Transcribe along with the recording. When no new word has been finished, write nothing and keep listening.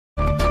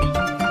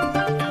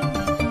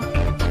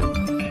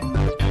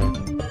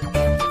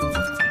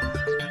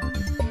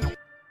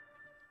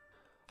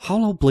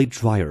Hollow blade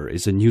dryer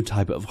is a new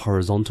type of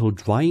horizontal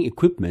drying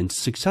equipment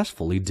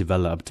successfully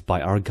developed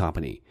by our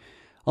company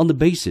on the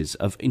basis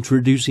of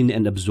introducing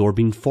and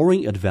absorbing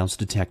foreign advanced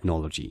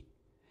technology.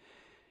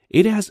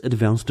 It has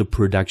advanced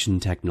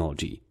production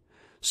technology,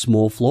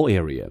 small flow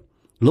area,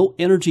 low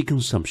energy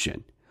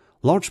consumption,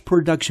 large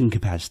production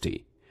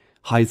capacity,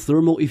 high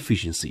thermal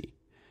efficiency,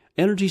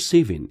 energy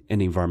saving, and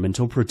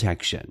environmental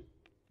protection.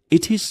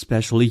 It is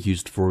specially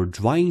used for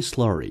drying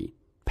slurry,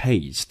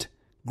 paste,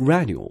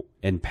 granule,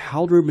 and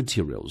powder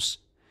materials.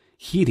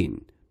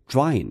 Heating,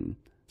 drying,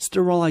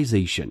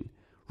 sterilization,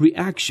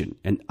 reaction,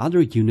 and other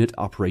unit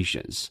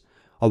operations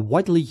are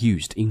widely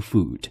used in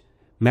food,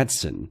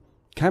 medicine,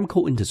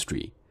 chemical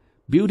industry,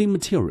 building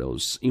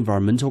materials,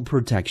 environmental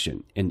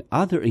protection, and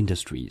other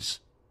industries.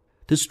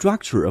 The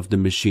structure of the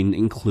machine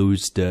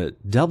includes the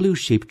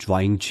W-shaped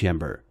drying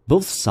chamber,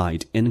 both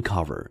side and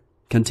cover,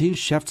 contain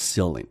shaft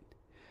sealing,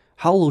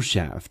 hollow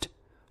shaft,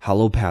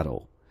 hollow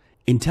paddle,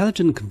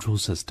 intelligent control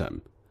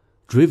system,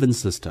 driven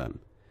system,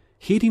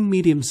 heating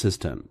medium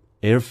system,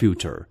 air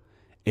filter,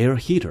 air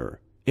heater,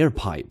 air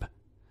pipe,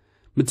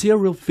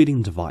 material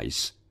feeding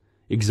device,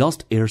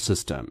 exhaust air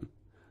system,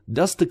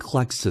 dust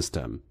collect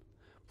system,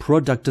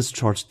 product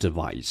discharge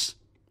device.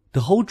 The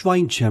whole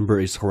drying chamber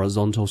is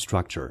horizontal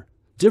structure.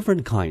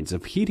 Different kinds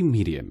of heating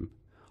medium,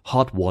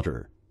 hot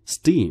water,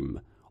 steam,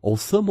 or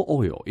thermal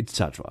oil,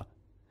 etc.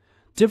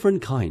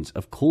 Different kinds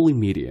of cooling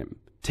medium,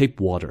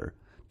 tap water,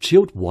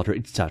 chilled water,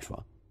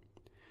 etc.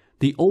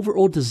 The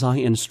overall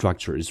design and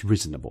structure is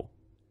reasonable.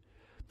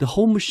 The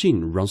whole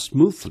machine runs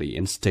smoothly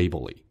and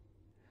stably.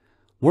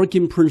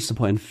 Working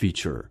principle and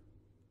feature.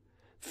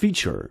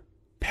 Feature: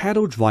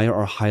 paddle dryer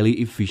are highly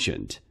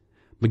efficient,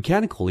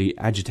 mechanically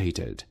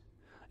agitated,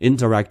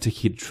 indirect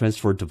heat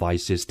transfer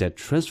devices that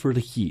transfer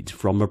the heat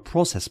from a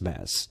process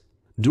mass,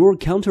 dual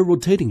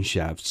counter-rotating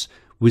shafts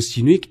with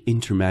unique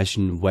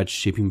intermeshing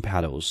wedge-shaping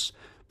paddles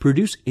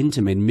produce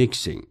intimate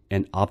mixing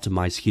and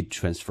optimize heat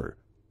transfer.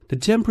 The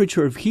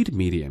temperature of heat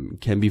medium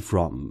can be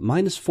from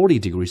 -40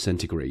 degrees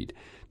centigrade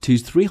to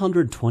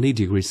 320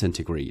 degrees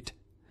centigrade.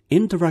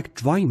 Indirect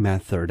drying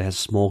method has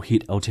small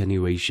heat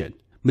attenuation,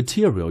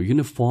 material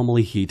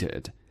uniformly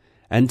heated,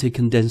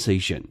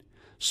 anti-condensation,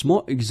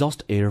 small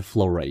exhaust air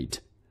flow rate,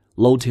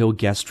 low-tail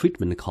gas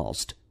treatment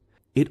cost.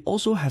 It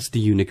also has the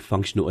unique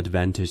functional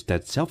advantage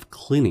that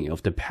self-cleaning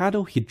of the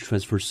paddle heat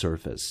transfer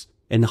surface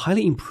and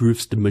highly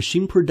improves the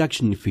machine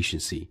production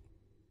efficiency.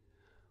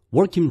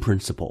 Working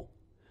principle: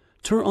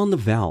 turn on the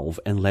valve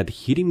and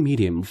let heating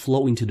medium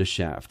flow into the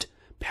shaft,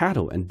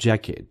 paddle, and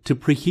jacket to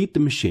preheat the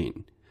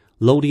machine,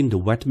 loading the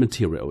wet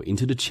material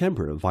into the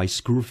chamber via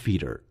screw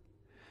feeder.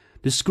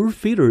 The screw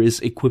feeder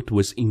is equipped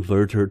with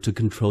inverter to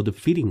control the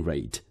feeding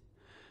rate.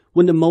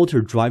 When the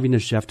motor driving the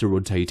shaft is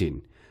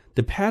rotating,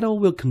 the paddle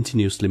will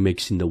continuously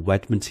mix in the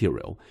wet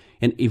material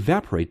and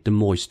evaporate the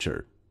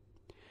moisture.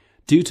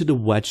 Due to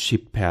the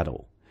wedge-shaped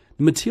paddle,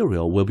 the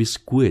material will be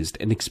squeezed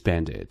and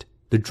expanded.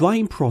 The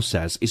drying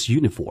process is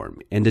uniform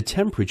and the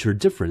temperature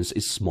difference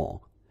is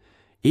small.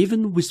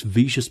 Even with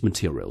viscous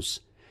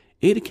materials,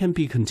 it can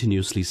be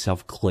continuously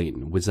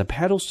self-clean with a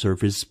paddle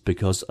surface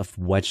because of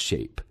wedge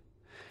shape.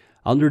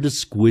 Under the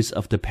squeeze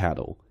of the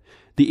paddle,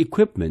 the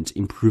equipment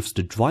improves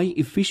the drying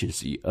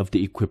efficiency of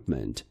the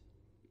equipment.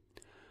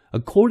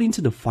 According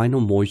to the final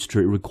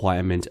moisture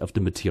requirement of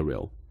the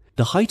material,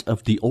 the height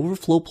of the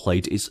overflow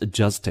plate is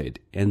adjusted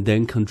and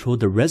then control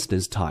the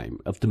residence time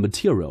of the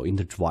material in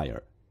the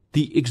dryer.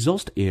 The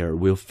exhaust air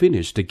will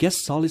finish the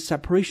gas-solid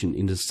separation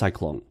in the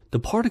cyclone. The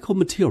particle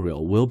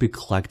material will be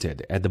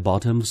collected at the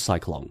bottom of the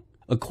cyclone.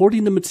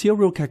 According to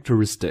material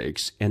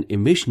characteristics and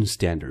emission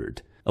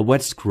standard, a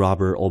wet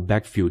scrubber or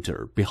back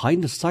filter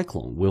behind the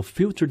cyclone will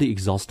filter the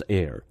exhaust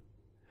air.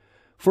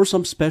 For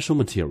some special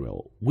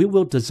material, we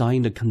will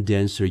design a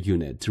condenser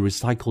unit to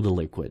recycle the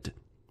liquid.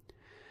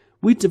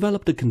 We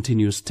developed a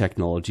continuous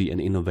technology and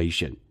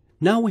innovation.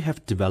 Now we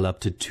have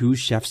developed a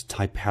 2-shafts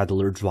type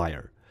paddler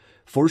dryer,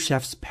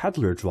 4-shafts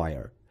paddler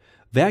dryer,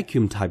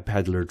 vacuum type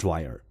paddler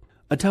dryer,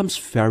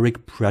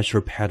 atmospheric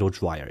pressure paddle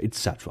dryer,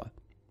 etc.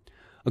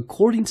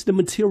 According to the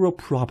material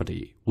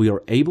property, we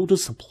are able to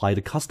supply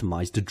the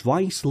customized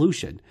drying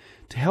solution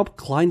to help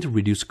client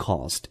reduce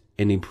cost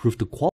and improve the quality.